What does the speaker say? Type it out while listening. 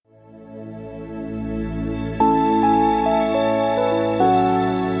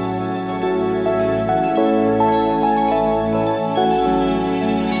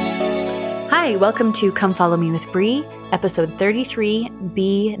welcome to Come Follow Me with Bree, episode 33,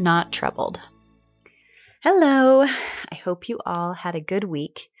 Be Not Troubled. Hello, I hope you all had a good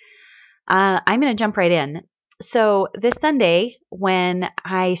week. I'm going to jump right in. So this Sunday, when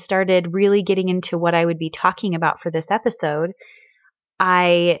I started really getting into what I would be talking about for this episode,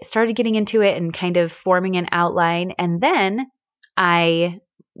 I started getting into it and kind of forming an outline, and then I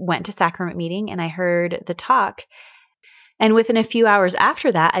went to sacrament meeting and I heard the talk. And within a few hours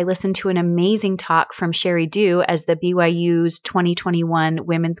after that, I listened to an amazing talk from Sherry Dew as the BYU's 2021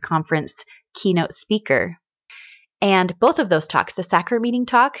 Women's Conference keynote speaker. And both of those talks, the sacrament meeting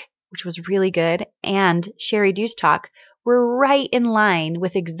talk, which was really good, and Sherry Dew's talk, were right in line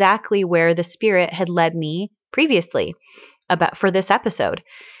with exactly where the Spirit had led me previously for this episode.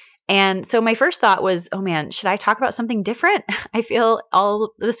 And so my first thought was, oh man, should I talk about something different? I feel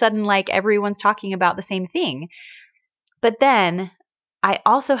all of a sudden like everyone's talking about the same thing. But then I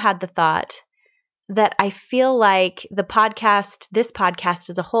also had the thought that I feel like this podcast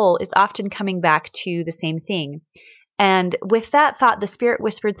as a whole is often coming back to the same thing. And with that thought, the Spirit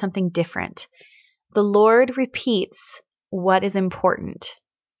whispered something different. The Lord repeats what is important.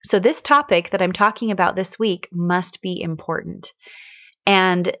 So this topic that I'm talking about this week must be important.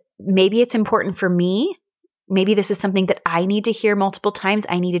 And maybe it's important for me. Maybe this is something that I need to hear multiple times.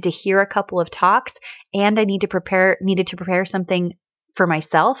 I needed to hear a couple of talks, and I needed to prepare something for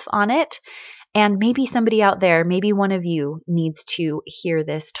myself on it. And maybe somebody out there, maybe one of you needs to hear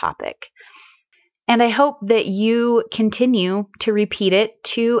this topic. And I hope that you continue to repeat it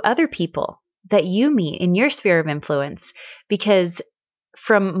to other people that you meet in your sphere of influence, because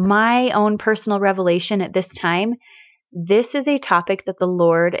from my own personal revelation at this time, this is a topic that the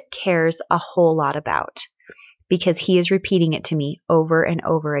Lord cares a whole lot about, because He is repeating it to me over and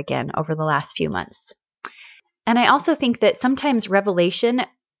over again over the last few months. And I also think that sometimes revelation,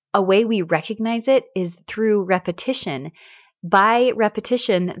 a way we recognize it is through repetition. By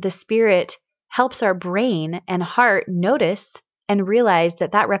repetition, the Spirit helps our brain and heart notice and realize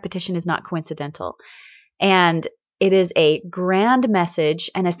that that repetition is not coincidental. And it is a grand message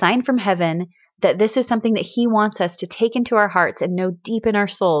and a sign from heaven that this is something that He wants us to take into our hearts and know deep in our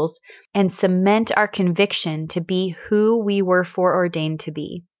souls and cement our conviction to be who we were foreordained to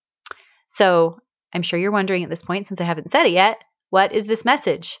be. So I'm sure you're wondering at this point, since I haven't said it yet, what is this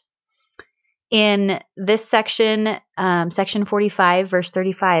message? In this section, section 45, verse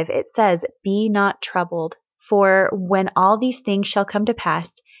 35, it says, "Be not troubled, for when all these things shall come to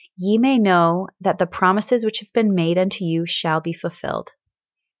pass, ye may know that the promises which have been made unto you shall be fulfilled."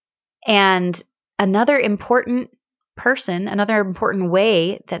 And another important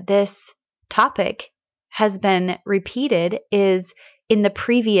way that this topic has been repeated is in the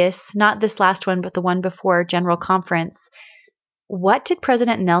previous, not this last one, but the one before, General Conference. What did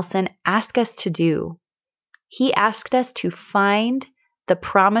President Nelson ask us to do? He asked us to find the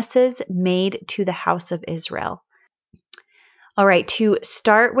promises made to the house of Israel. All right, to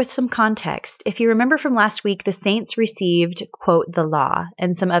start with some context, if you remember from last week, the saints received, quote, the law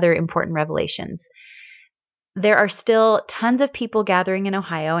and some other important revelations. There are still tons of people gathering in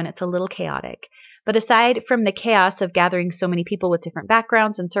Ohio, and it's a little chaotic. But aside from the chaos of gathering so many people with different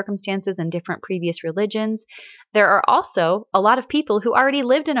backgrounds and circumstances and different previous religions, there are also a lot of people who already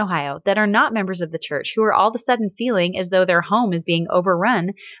lived in Ohio that are not members of the church, who are all of a sudden feeling as though their home is being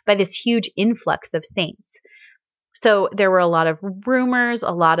overrun by this huge influx of saints. So there were a lot of rumors,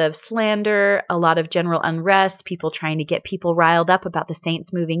 a lot of slander, a lot of general unrest, people trying to get people riled up about the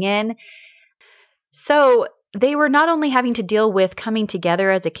saints moving in. So they were not only having to deal with coming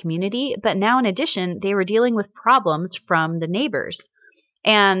together as a community, but now in addition, they were dealing with problems from the neighbors.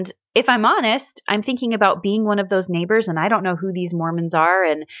 And if I'm honest, I'm thinking about being one of those neighbors, and I don't know who these Mormons are,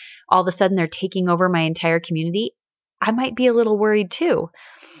 and all of a sudden they're taking over my entire community. I might be a little worried too.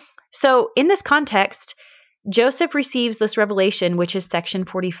 So in this context, Joseph receives this revelation, which is section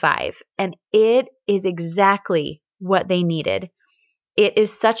 45, and it is exactly what they needed. It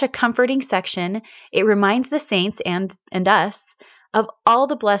is such a comforting section. It reminds the saints and us of all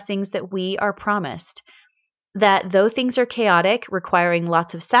the blessings that we are promised. That though things are chaotic, requiring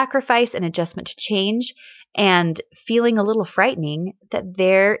lots of sacrifice and adjustment to change, and feeling a little frightening, that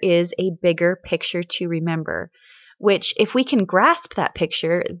there is a bigger picture to remember. Which, if we can grasp that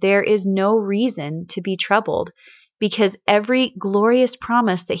picture, there is no reason to be troubled, because every glorious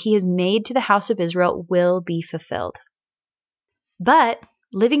promise that He has made to the house of Israel will be fulfilled. But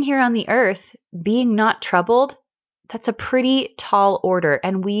living here on the earth, being not troubled, that's a pretty tall order,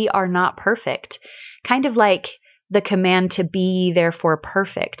 and we are not perfect. Kind of like the command to be therefore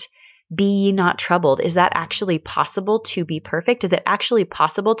perfect. be ye not troubled. Is that actually possible to be perfect? Is it actually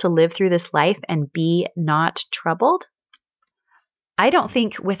possible to live through this life and be not troubled? I don't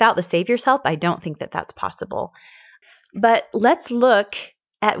think, without the Savior's help, I don't think that that's possible. But let's look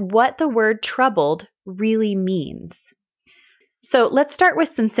at what the word troubled really means. So let's start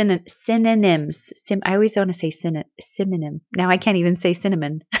with some synonyms. I always want to say synonym. Now I can't even say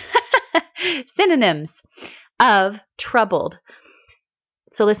cinnamon. Synonyms of troubled.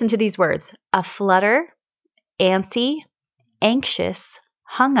 So listen to these words: aflutter, antsy, anxious,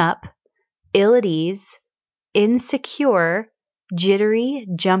 hung up, ill at ease, insecure, jittery,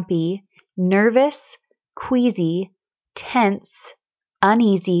 jumpy, nervous, queasy, tense,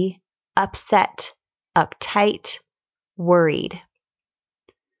 uneasy, upset, uptight, worried.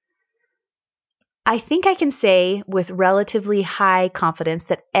 I think I can say with relatively high confidence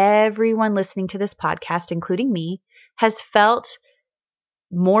that everyone listening to this podcast, including me, has felt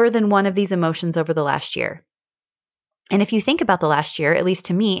more than one of these emotions over the last year. And if you think about the last year, at least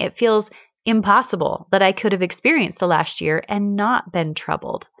to me, it feels impossible that I could have experienced the last year and not been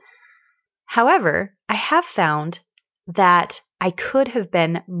troubled. However, I have found that I could have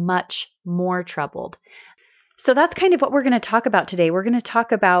been much more troubled. So that's kind of what we're going to talk about today. We're going to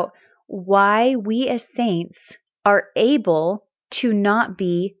talk about why we as saints are able to not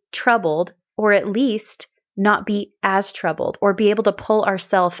be troubled, or at least not be as troubled, or be able to pull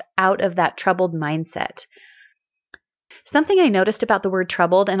ourselves out of that troubled mindset. Something I noticed about the word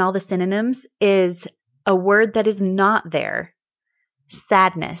troubled and all the synonyms is a word that is not there: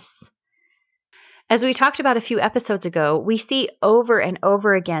 sadness. As we talked about a few episodes ago, we see over and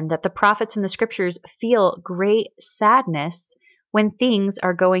over again that the prophets in the scriptures feel great sadness when things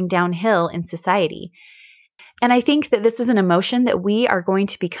are going downhill in society. And I think that this is an emotion that we are going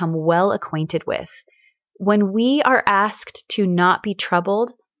to become well acquainted with. When we are asked to not be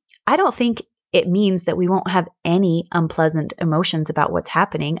troubled, I don't think it means that we won't have any unpleasant emotions about what's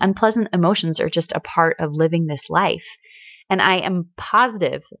happening. Unpleasant emotions are just a part of living this life. And I am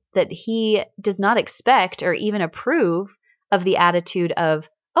positive that he does not expect or even approve of the attitude of,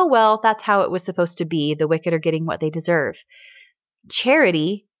 oh, well, that's how it was supposed to be. The wicked are getting what they deserve.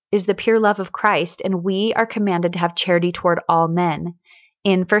 Charity is the pure love of Christ, and we are commanded to have charity toward all men.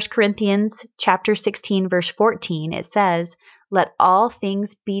 In 1 Corinthians chapter 16, verse 14, it says, "Let all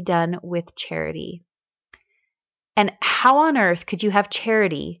things be done with charity." And how on earth could you have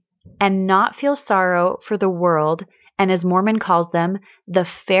charity and not feel sorrow for the world, and as Mormon calls them, the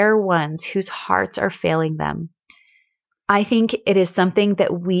fair ones whose hearts are failing them? I think it is something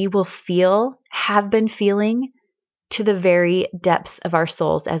that we will feel, have been feeling, to the very depths of our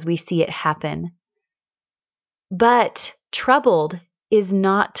souls as we see it happen. But troubled is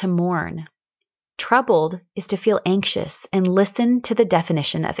not to mourn. Troubled is to feel anxious, and listen to the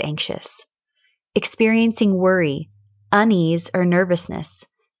definition of anxious: experiencing worry, unease, or nervousness,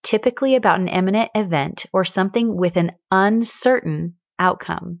 typically about an imminent event or something with an uncertain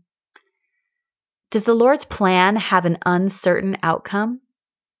outcome. Does the Lord's plan have an uncertain outcome?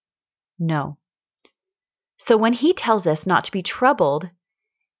 No. So when he tells us not to be troubled,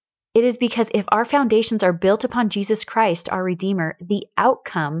 it is because if our foundations are built upon Jesus Christ, our Redeemer, the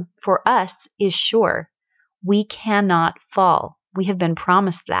outcome for us is sure. We cannot fall. We have been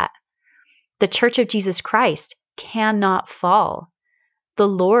promised that. The Church of Jesus Christ cannot fall. The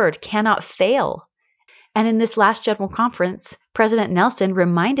Lord cannot fail. And in this last General Conference, President Nelson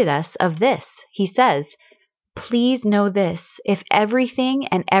reminded us of this. He says, "Please know this: if everything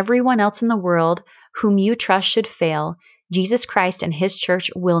and everyone else in the world whom you trust should fail, Jesus Christ and his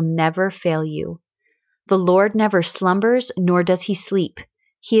church will never fail you. The Lord never slumbers, nor does he sleep.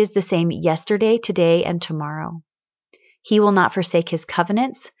 He is the same yesterday, today, and tomorrow. He will not forsake his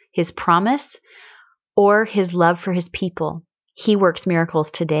covenants, his promise, or his love for his people. He works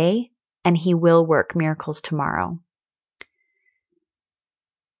miracles today, and he will work miracles tomorrow."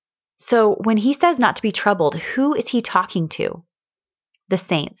 So when he says not to be troubled, who is he talking to? The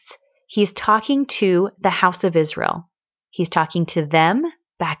saints. He's talking to the house of Israel. He's talking to them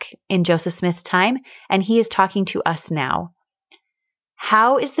back in Joseph Smith's time, and he is talking to us now.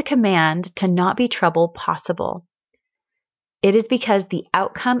 How is the command to not be troubled possible? It is because the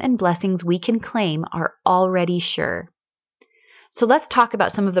outcome and blessings we can claim are already sure. So let's talk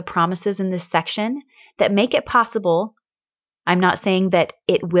about some of the promises in this section that make it possible. I'm not saying that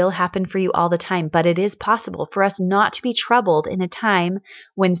it will happen for you all the time, but it is possible for us not to be troubled in a time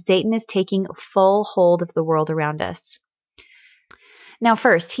when Satan is taking full hold of the world around us. Now,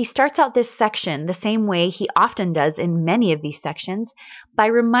 first, he starts out this section the same way he often does in many of these sections, by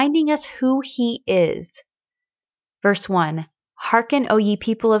reminding us who he is. Verse 1, Hearken, O ye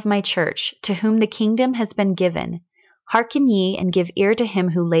people of my church, to whom the kingdom has been given. Hearken ye, and give ear to him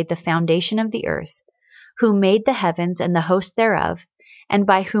who laid the foundation of the earth, who made the heavens and the host thereof, and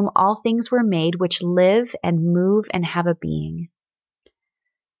by whom all things were made, which live and move and have a being.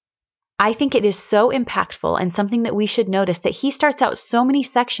 I think it is so impactful and something that we should notice that he starts out so many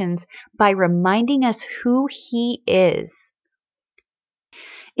sections by reminding us who he is.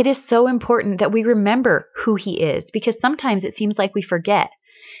 It is so important that we remember who he is, because sometimes it seems like we forget.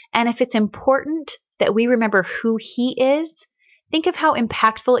 And if it's important that we remember who he is, think of how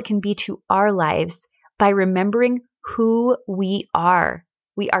impactful it can be to our lives by remembering who we are.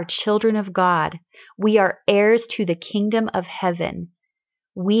 We are children of God. We are heirs to the kingdom of heaven.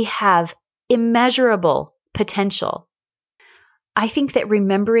 We have immeasurable potential. I think that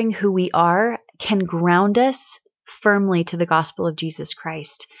remembering who we are can ground us firmly to the gospel of Jesus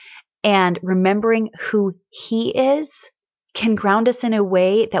Christ. And remembering who he is can ground us in a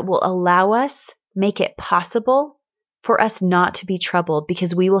way that will allow us, make it possible for us not to be troubled,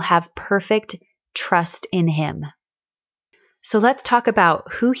 because we will have perfect trust in him. So let's talk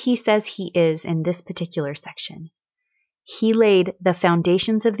about who he says he is in this particular section. He laid the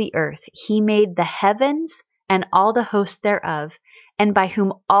foundations of the earth. He made the heavens and all the hosts thereof, and by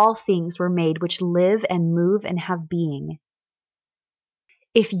whom all things were made, which live and move and have being.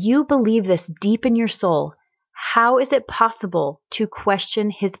 If you believe this deep in your soul, how is it possible to question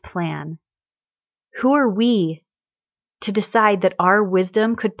his plan? Who are we to decide that our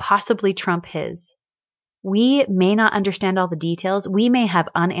wisdom could possibly trump his? We may not understand all the details. We may have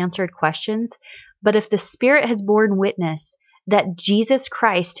unanswered questions. But if the Spirit has borne witness that Jesus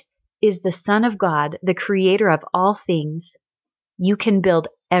Christ is the Son of God, the creator of all things, you can build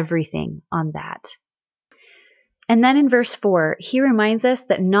everything on that. And then in verse 4, he reminds us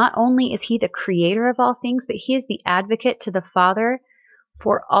that not only is he the creator of all things, but he is the advocate to the Father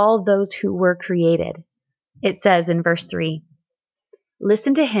for all those who were created. It says in verse 3,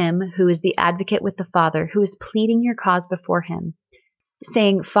 listen to him who is the advocate with the Father, who is pleading your cause before him,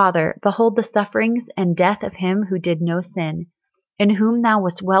 saying, Father, behold the sufferings and death of him who did no sin, in whom thou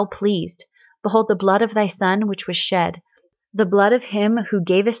wast well pleased. Behold the blood of thy Son which was shed, the blood of him who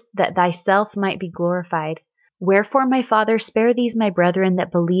gavest that thyself might be glorified. Wherefore, my Father, spare these my brethren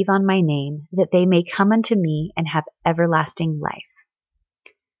that believe on my name, that they may come unto me and have everlasting life.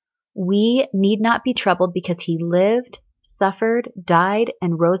 We need not be troubled because he lived, suffered, died,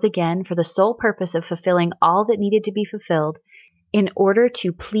 and rose again for the sole purpose of fulfilling all that needed to be fulfilled in order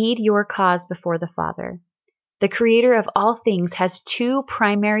to plead your cause before the Father. The creator of all things has two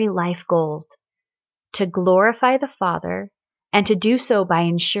primary life goals: to glorify the Father, and to do so by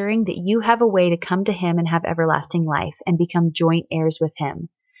ensuring that you have a way to come to him and have everlasting life and become joint heirs with him,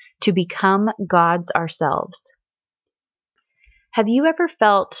 to become gods ourselves. Have you ever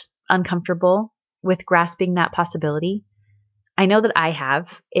felt uncomfortable with grasping that possibility? I know that I have.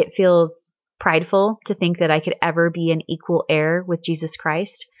 It feels prideful to think that I could ever be an equal heir with Jesus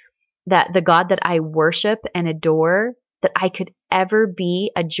Christ, that the God that I worship and adore, that I could ever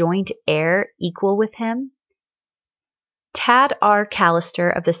be a joint heir equal with him. Tad R.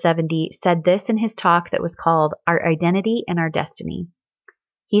 Callister of the 70 said this in his talk that was called Our Identity and Our Destiny.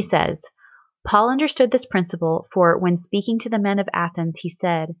 He says, Paul understood this principle, for when speaking to the men of Athens, he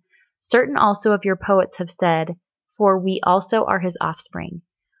said, certain also of your poets have said, for we also are his offspring.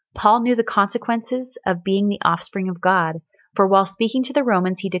 Paul knew the consequences of being the offspring of God, for while speaking to the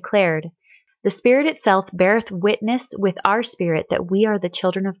Romans, he declared, the Spirit itself beareth witness with our spirit that we are the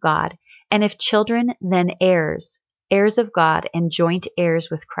children of God, and if children, then heirs, heirs of God and joint heirs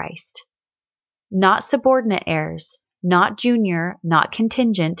with Christ. Not subordinate heirs, not junior, not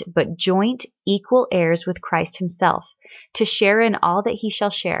contingent, but joint, equal heirs with Christ himself, to share in all that he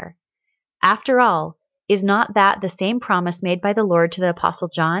shall share. After all, is not that the same promise made by the Lord to the Apostle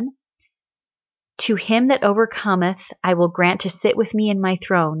John? To him that overcometh I will grant to sit with me in my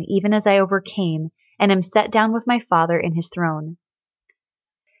throne, even as I overcame, and am set down with my Father in his throne.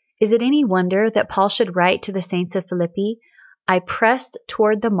 Is it any wonder that Paul should write to the saints of Philippi, I pressed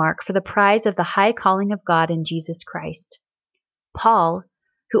toward the mark for the prize of the high calling of God in Jesus Christ? Paul,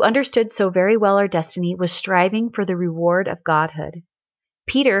 who understood so very well our destiny, was striving for the reward of godhood.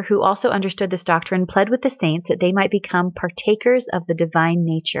 Peter, who also understood this doctrine, pled with the saints that they might become partakers of the divine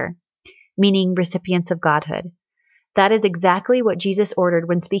nature, meaning recipients of godhood. That is exactly what Jesus ordered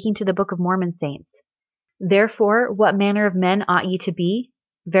when speaking to the Book of Mormon saints. Therefore, what manner of men ought ye to be?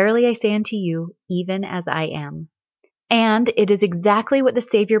 Verily I say unto you, even as I am. And it is exactly what the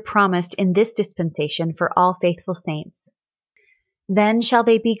Savior promised in this dispensation for all faithful saints. Then shall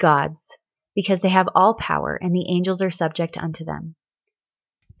they be gods, because they have all power, and the angels are subject unto them.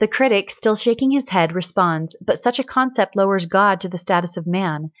 The critic, still shaking his head, responds, but such a concept lowers God to the status of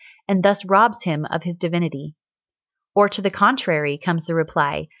man, and thus robs him of his divinity. Or to the contrary, comes the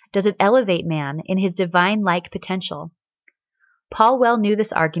reply, does it elevate man in his divine-like potential? Paul well knew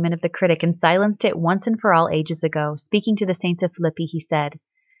this argument of the critic and silenced it once and for all ages ago. Speaking to the saints of Philippi, he said,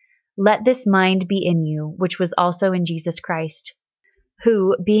 "Let this mind be in you, which was also in Jesus Christ,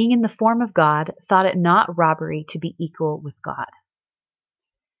 who, being in the form of God, thought it not robbery to be equal with God."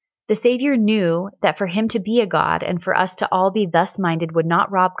 The Savior knew that for him to be a God and for us to all be thus minded would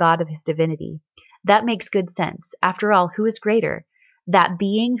not rob God of his divinity. That makes good sense. After all, who is greater? That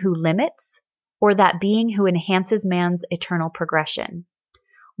being who limits, or that being who enhances man's eternal progression?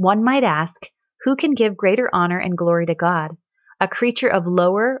 One might ask, who can give greater honor and glory to God, a creature of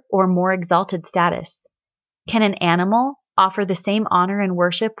lower or more exalted status? Can an animal offer the same honor and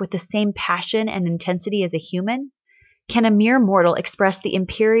worship with the same passion and intensity as a human? Can a mere mortal express the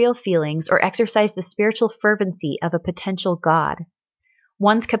imperial feelings or exercise the spiritual fervency of a potential God?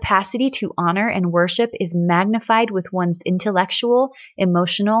 One's capacity to honor and worship is magnified with one's intellectual,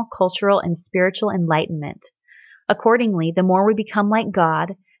 emotional, cultural, and spiritual enlightenment. Accordingly, the more we become like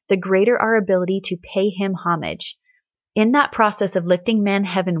God, the greater our ability to pay him homage. In that process of lifting man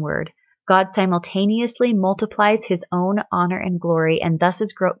heavenward, God simultaneously multiplies his own honor and glory, and thus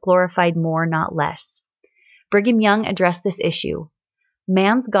is glorified more, not less. Brigham Young addressed this issue.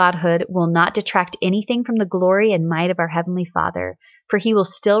 Man's godhood will not detract anything from the glory and might of our Heavenly Father, for he will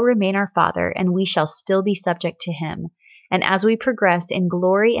still remain our Father, and we shall still be subject to him. And as we progress in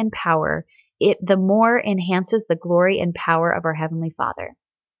glory and power, it the more enhances the glory and power of our Heavenly Father.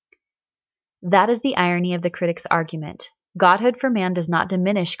 That is the irony of the critic's argument. Godhood for man does not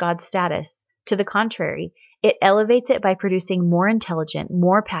diminish God's status. To the contrary, it elevates it by producing more intelligent,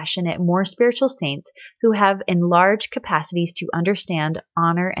 more passionate, more spiritual saints who have enlarged capacities to understand,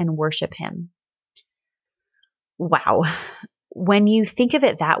 honor, and worship him. Wow. When you think of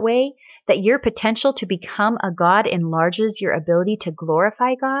it that way, that your potential to become a God enlarges your ability to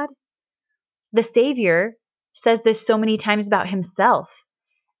glorify God, the Savior says this so many times about himself,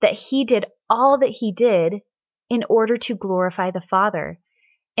 that he did all that he did in order to glorify the Father.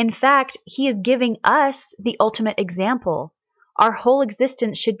 In fact, he is giving us the ultimate example. Our whole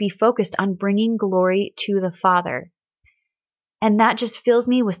existence should be focused on bringing glory to the Father. And that just fills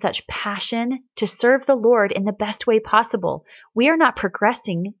me with such passion to serve the Lord in the best way possible. We are not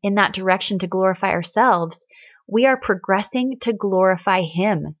progressing in that direction to glorify ourselves. We are progressing to glorify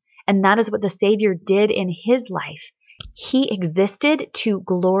him. And that is what the Savior did in his life. He existed to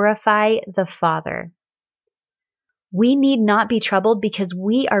glorify the Father. We need not be troubled because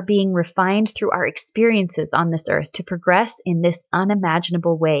we are being refined through our experiences on this earth to progress in this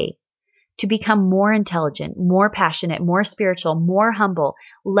unimaginable way, to become more intelligent, more passionate, more spiritual, more humble,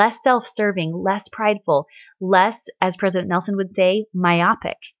 less self-serving, less prideful, less, as President Nelson would say,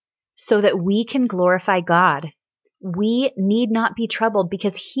 myopic, so that we can glorify God. We need not be troubled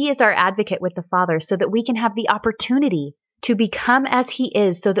because he is our advocate with the Father, so that we can have the opportunity to become as he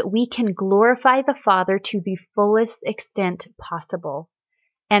is, so that we can glorify the Father to the fullest extent possible.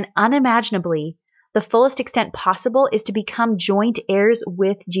 And unimaginably, the fullest extent possible is to become joint heirs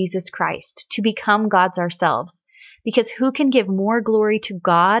with Jesus Christ, to become gods ourselves. Because who can give more glory to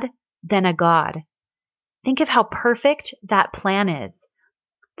God than a God? Think of how perfect that plan is.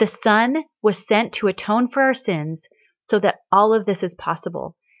 The Son was sent to atone for our sins so that all of this is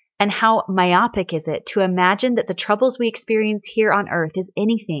possible. And how myopic is it to imagine that the troubles we experience here on earth is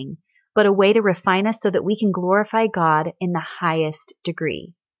anything but a way to refine us so that we can glorify God in the highest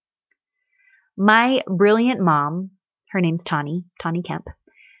degree. My brilliant mom, her name's Tani Kemp,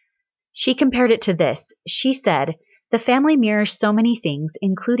 she compared it to this. She said, the family mirrors so many things,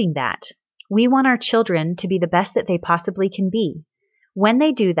 including that. We want our children to be the best that they possibly can be. When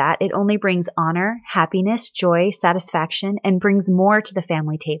they do that, it only brings honor, happiness, joy, satisfaction, and brings more to the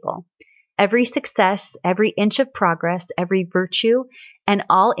family table. Every success, every inch of progress, every virtue, and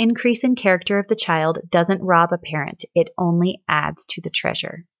all increase in character of the child doesn't rob a parent. It only adds to the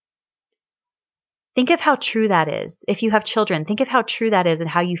treasure. Think of how true that is. If you have children, think of how true that is and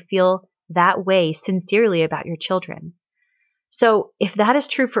how you feel that way sincerely about your children. So if that is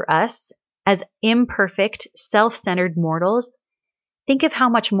true for us as imperfect, self-centered mortals, think of how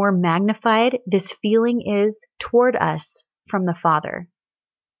much more magnified this feeling is toward us from the Father.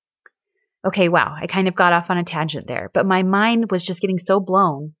 Okay, wow, I kind of got off on a tangent there, but my mind was just getting so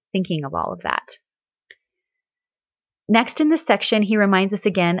blown thinking of all of that. Next in this section, he reminds us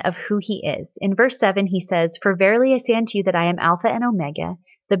again of who he is. In verse 7, he says, "For verily I say unto you that I am Alpha and Omega,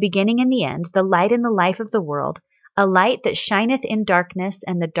 the beginning and the end, the light and the life of the world, a light that shineth in darkness,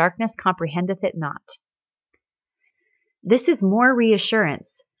 and the darkness comprehendeth it not. This is more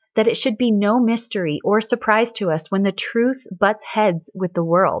reassurance that it should be no mystery or surprise to us when the truth butts heads with the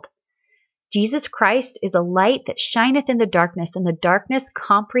world. Jesus Christ is a light that shineth in the darkness, and the darkness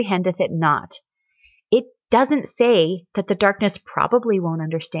comprehendeth it not. It doesn't say that the darkness probably won't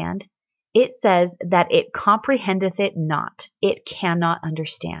understand. It says that it comprehendeth it not. It cannot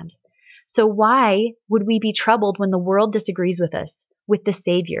understand. So why would we be troubled when the world disagrees with us, with the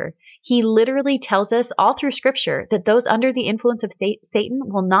Savior? He literally tells us all through Scripture that those under the influence of Satan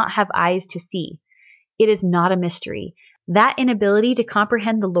will not have eyes to see. It is not a mystery. That inability to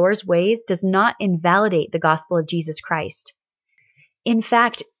comprehend the Lord's ways does not invalidate the gospel of Jesus Christ. In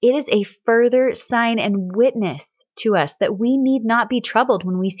fact, it is a further sign and witness to us that we need not be troubled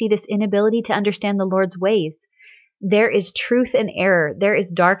when we see this inability to understand the Lord's ways. There is truth and error. There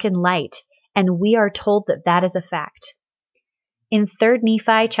is dark and light. And we are told that that is a fact. In 3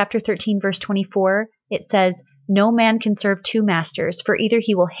 Nephi chapter 13, verse 24, it says, "No man can serve two masters, for either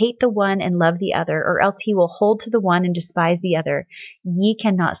he will hate the one and love the other, or else he will hold to the one and despise the other. Ye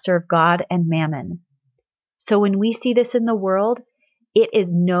cannot serve God and mammon." So when we see this in the world, it is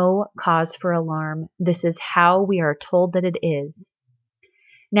no cause for alarm. This is how we are told that it is.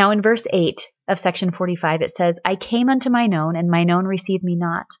 Now in verse 8 of section 45, it says, "I came unto mine own, and mine own received me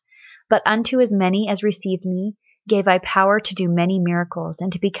not. But unto as many as received me, gave I power to do many miracles,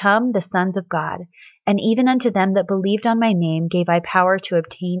 and to become the sons of God. And even unto them that believed on my name, gave I power to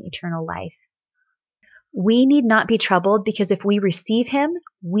obtain eternal life." We need not be troubled, because if we receive him,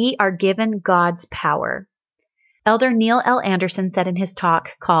 we are given God's power. Elder Neil L. Anderson said in his talk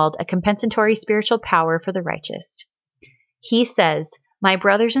called "A Compensatory Spiritual Power for the Righteous." He says, "My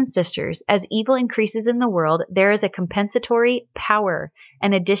brothers and sisters, as evil increases in the world, there is a compensatory power,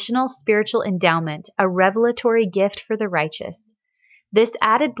 an additional spiritual endowment, a revelatory gift for the righteous. This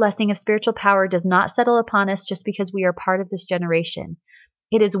added blessing of spiritual power does not settle upon us just because we are part of this generation.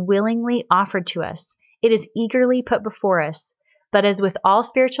 It is willingly offered to us. It is eagerly put before us. But as with all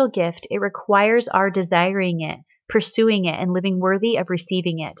spiritual gift, it requires our desiring it, pursuing it, and living worthy of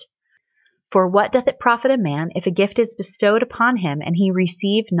receiving it. For what doth it profit a man if a gift is bestowed upon him and he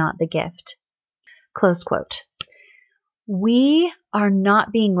receive not the gift?" Close quote. We are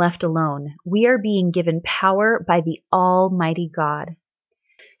not being left alone. We are being given power by the Almighty God.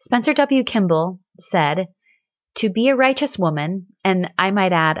 Spencer W. Kimball said, "To be a righteous woman, and I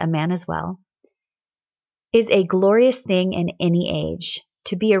might add a man as well, is a glorious thing in any age.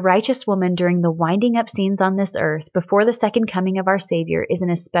 To be a righteous woman during the winding up scenes on this earth before the second coming of our Savior is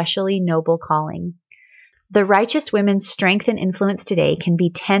an especially noble calling. The righteous women's strength and influence today can be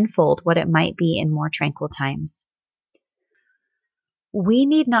tenfold what it might be in more tranquil times." We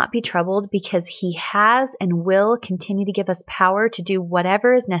need not be troubled, because he has and will continue to give us power to do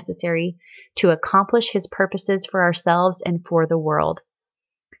whatever is necessary to accomplish his purposes for ourselves and for the world.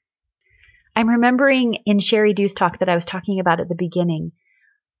 I'm remembering in Sherry Dew's talk that I was talking about at the beginning,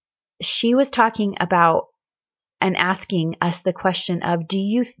 she was talking about and asking us the question of, do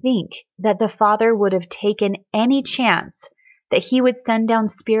you think that the Father would have taken any chance that he would send down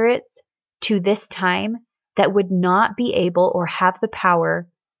spirits to this time that would not be able or have the power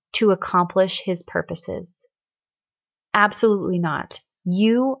to accomplish his purposes? Absolutely not.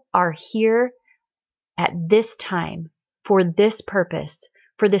 You are here at this time for this purpose,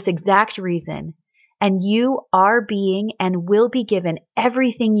 for this exact reason, and you are being and will be given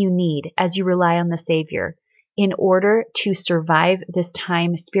everything you need as you rely on the Savior in order to survive this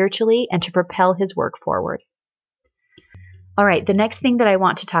time spiritually and to propel his work forward. All right, the next thing that I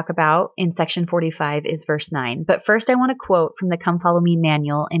want to talk about in section 45 is verse 9. But first I want to quote from the Come Follow Me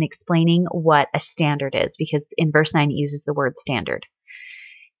manual in explaining what a standard is, because in verse 9 it uses the word standard.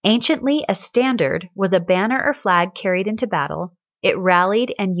 Anciently, a standard was a banner or flag carried into battle. It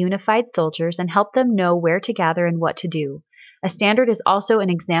rallied and unified soldiers and helped them know where to gather and what to do. A standard is also an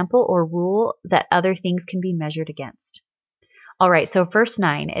example or rule that other things can be measured against. All right, so verse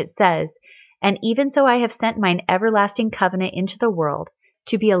 9, it says, "And even so I have sent mine everlasting covenant into the world,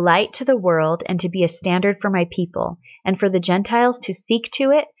 to be a light to the world and to be a standard for my people, and for the Gentiles to seek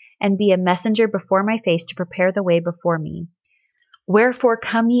to it and be a messenger before my face to prepare the way before me. Wherefore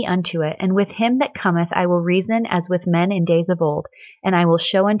come ye unto it, and with him that cometh I will reason as with men in days of old, and I will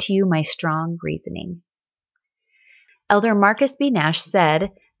show unto you my strong reasoning." Elder Marcus B. Nash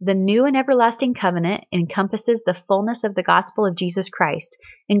said, "The new and everlasting covenant encompasses the fullness of the gospel of Jesus Christ,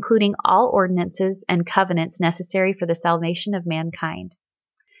 including all ordinances and covenants necessary for the salvation of mankind."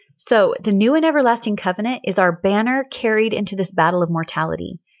 So the new and everlasting covenant is our banner carried into this battle of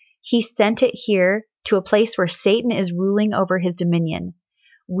mortality. He sent it here to a place where Satan is ruling over his dominion.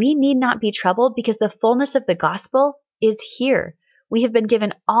 We need not be troubled because the fullness of the gospel is here. We have been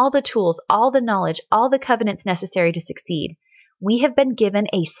given all the tools, all the knowledge, all the covenants necessary to succeed. We have been given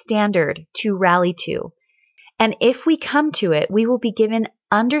a standard to rally to. And if we come to it, we will be given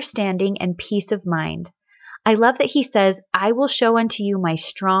understanding and peace of mind. I love that he says, I will show unto you my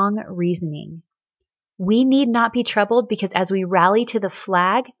strong reasoning. We need not be troubled because as we rally to the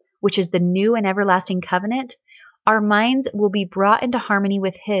flag, which is the new and everlasting covenant, our minds will be brought into harmony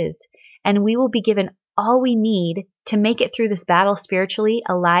with his, and we will be given all we need to make it through this battle spiritually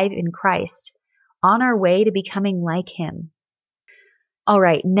alive in Christ, on our way to becoming like him. All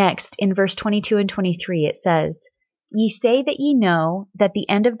right, next, in verse 22 and 23, it says, Ye say that ye know that the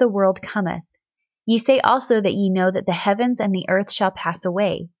end of the world cometh. Ye say also that ye know that the heavens and the earth shall pass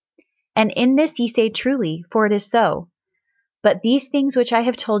away. And in this ye say truly, for it is so. But these things which I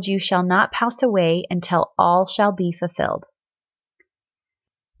have told you shall not pass away until all shall be fulfilled.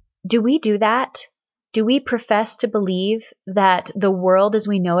 Do we do that? Do we profess to believe that the world as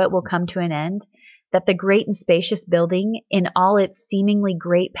we know it will come to an end? That the great and spacious building in all its seemingly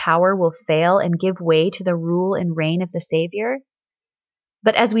great power will fail and give way to the rule and reign of the Savior?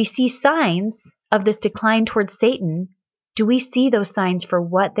 But as we see signs of this decline towards Satan, do we see those signs for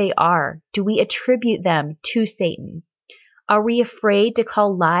what they are? Do we attribute them to Satan? Are we afraid to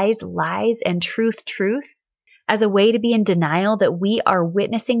call lies lies and truth truth as a way to be in denial that we are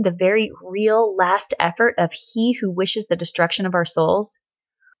witnessing the very real last effort of he who wishes the destruction of our souls?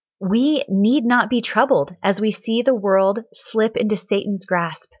 We need not be troubled as we see the world slip into Satan's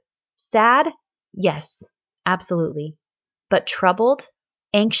grasp. Sad? Yes, absolutely. But troubled?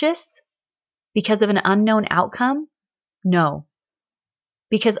 Anxious? Because of an unknown outcome? No.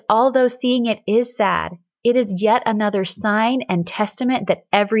 Because although seeing it is sad, it is yet another sign and testament that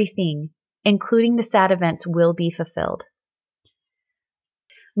everything, including the sad events, will be fulfilled.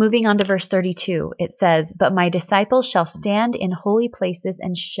 Moving on to verse 32, it says, But my disciples shall stand in holy places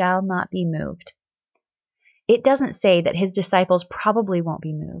and shall not be moved. It doesn't say that his disciples probably won't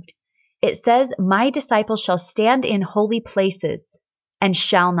be moved. It says, My disciples shall stand in holy places and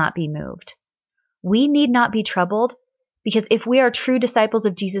shall not be moved. We need not be troubled because if we are true disciples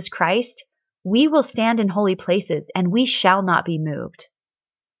of Jesus Christ, we will stand in holy places and we shall not be moved.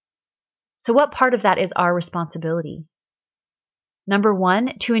 So what part of that is our responsibility? Number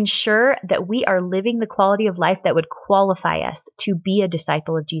one, to ensure that we are living the quality of life that would qualify us to be a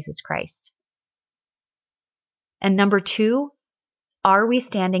disciple of Jesus Christ. And number two, are we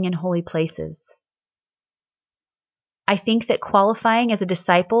standing in holy places? I think that qualifying as a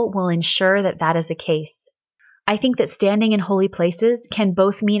disciple will ensure that that is the case. I think that standing in holy places can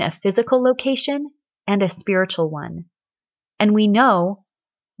both mean a physical location and a spiritual one. And we know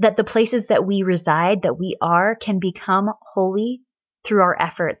that the places that we reside, that we are, can become holy through our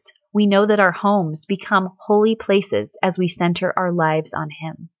efforts. We know that our homes become holy places as we center our lives on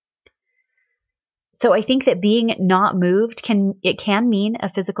him. So I think that being not moved can mean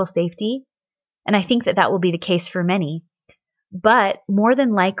a physical safety. And I think that that will be the case for many. But more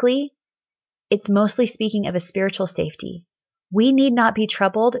than likely, it's mostly speaking of a spiritual safety. We need not be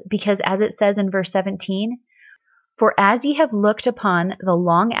troubled because as it says in verse 17, For as ye have looked upon the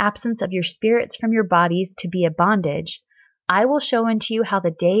long absence of your spirits from your bodies to be a bondage, I will show unto you how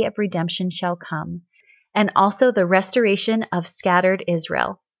the day of redemption shall come, and also the restoration of scattered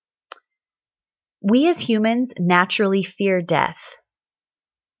Israel. We as humans naturally fear death.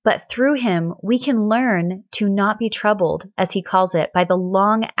 But through him, we can learn to not be troubled, as he calls it, by the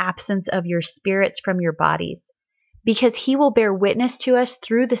long absence of your spirits from your bodies, because he will bear witness to us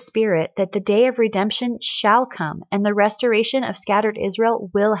through the Spirit that the day of redemption shall come and the restoration of scattered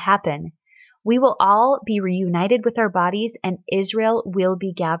Israel will happen. We will all be reunited with our bodies and Israel will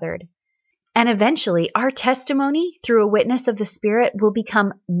be gathered. And eventually, our testimony through a witness of the Spirit will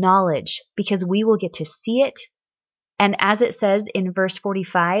become knowledge because we will get to see it. And as it says in verse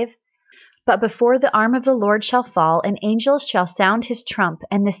 45, But before the arm of the Lord shall fall, an angel shall sound his trump,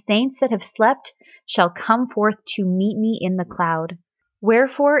 and the saints that have slept shall come forth to meet me in the cloud.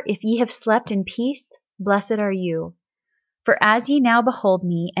 Wherefore, if ye have slept in peace, blessed are you. For as ye now behold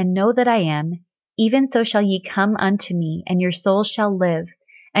me, and know that I am, even so shall ye come unto me, and your souls shall live,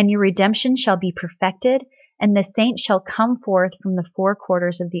 and your redemption shall be perfected, and the saints shall come forth from the four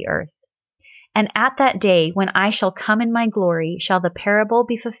quarters of the earth. And at that day, when I shall come in my glory, shall the parable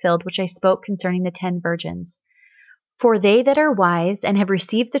be fulfilled which I spoke concerning the 10 virgins. For they that are wise and have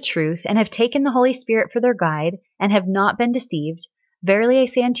received the truth, and have taken the Holy Spirit for their guide, and have not been deceived, Verily I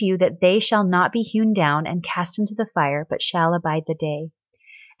say unto you that they shall not be hewn down and cast into the fire, but shall abide the day.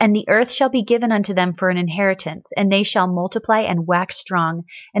 And the earth shall be given unto them for an inheritance, and they shall multiply and wax strong,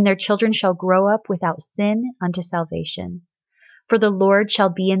 and their children shall grow up without sin unto salvation. For the Lord shall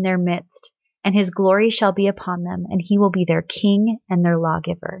be in their midst, and his glory shall be upon them, and he will be their king and their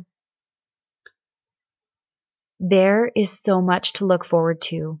lawgiver. There is so much to look forward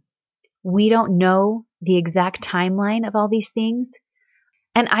to. We don't know the exact timeline of all these things.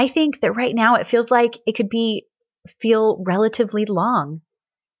 And I think that right now it feels like it could feel relatively long.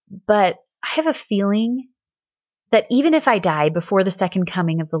 But I have a feeling that even if I die before the second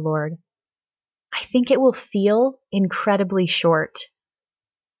coming of the Lord, I think it will feel incredibly short.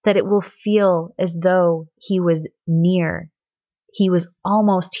 That it will feel as though he was near. He was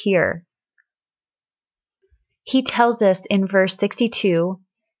almost here. He tells us in verse 62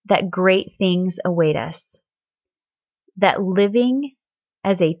 that great things await us. That living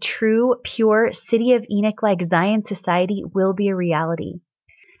as a true, pure City of Enoch-like Zion society will be a reality.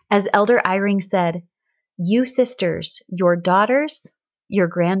 As Elder Eyring said, you sisters, your daughters, your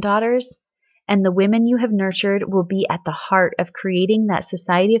granddaughters, and the women you have nurtured will be at the heart of creating that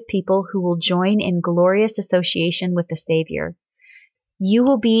society of people who will join in glorious association with the Savior. You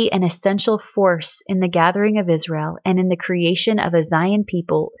will be an essential force in the gathering of Israel and in the creation of a Zion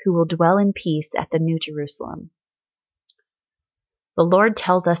people who will dwell in peace at the New Jerusalem. The Lord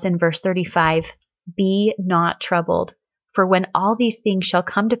tells us in verse 35, Be not troubled, for when all these things shall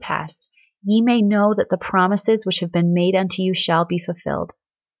come to pass, ye may know that the promises which have been made unto you shall be fulfilled.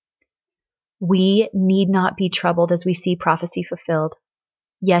 We need not be troubled as we see prophecy fulfilled.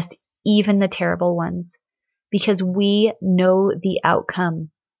 Yes, even the terrible ones, because we know the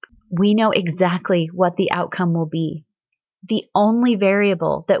outcome. We know exactly what the outcome will be. The only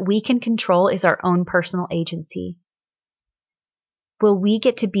variable that we can control is our own personal agency. Will we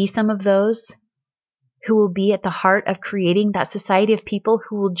get to be some of those who will be at the heart of creating that society of people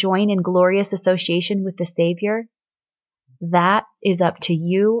who will join in glorious association with the Savior? That is up to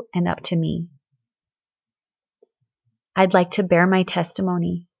you and up to me. I'd like to bear my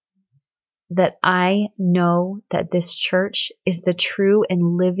testimony that I know that this church is the true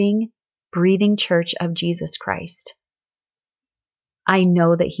and living, breathing church of Jesus Christ. I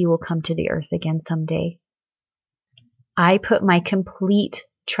know that he will come to the earth again someday. I put my complete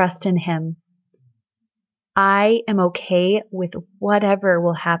trust in him. I am okay with whatever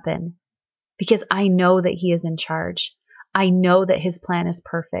will happen because I know that he is in charge. I know that his plan is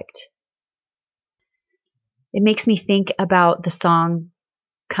perfect. It makes me think about the song,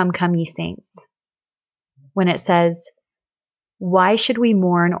 Come, Come, Ye Saints, when it says, Why should we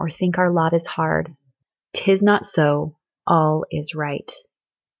mourn or think our lot is hard? 'Tis not so, all is right.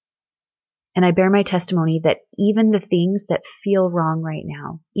 And I bear my testimony that even the things that feel wrong right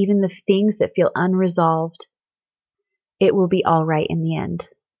now, even the things that feel unresolved, it will be all right in the end.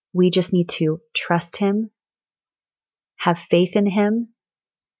 We just need to trust him, have faith in him,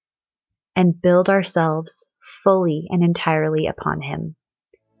 and build ourselves fully and entirely upon him.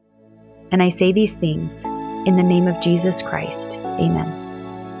 And I say these things in the name of Jesus Christ. Amen.